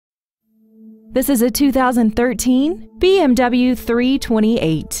This is a 2013 BMW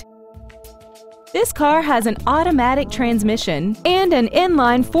 328. This car has an automatic transmission and an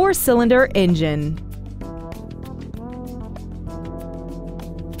inline four-cylinder engine.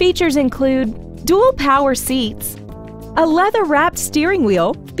 Features include dual power seats, a leather-wrapped steering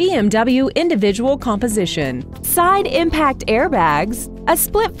wheel, BMW individual composition, side impact airbags, a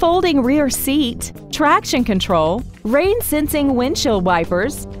split folding rear seat, traction control, rain-sensing windshield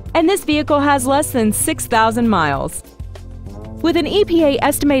wipers, and this vehicle has less than 6,000 miles. With an EPA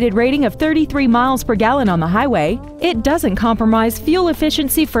estimated rating of 33 miles per gallon on the highway, it doesn't compromise fuel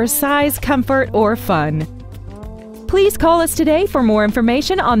efficiency for size, comfort, or fun. Please call us today for more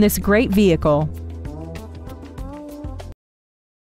information on this great vehicle.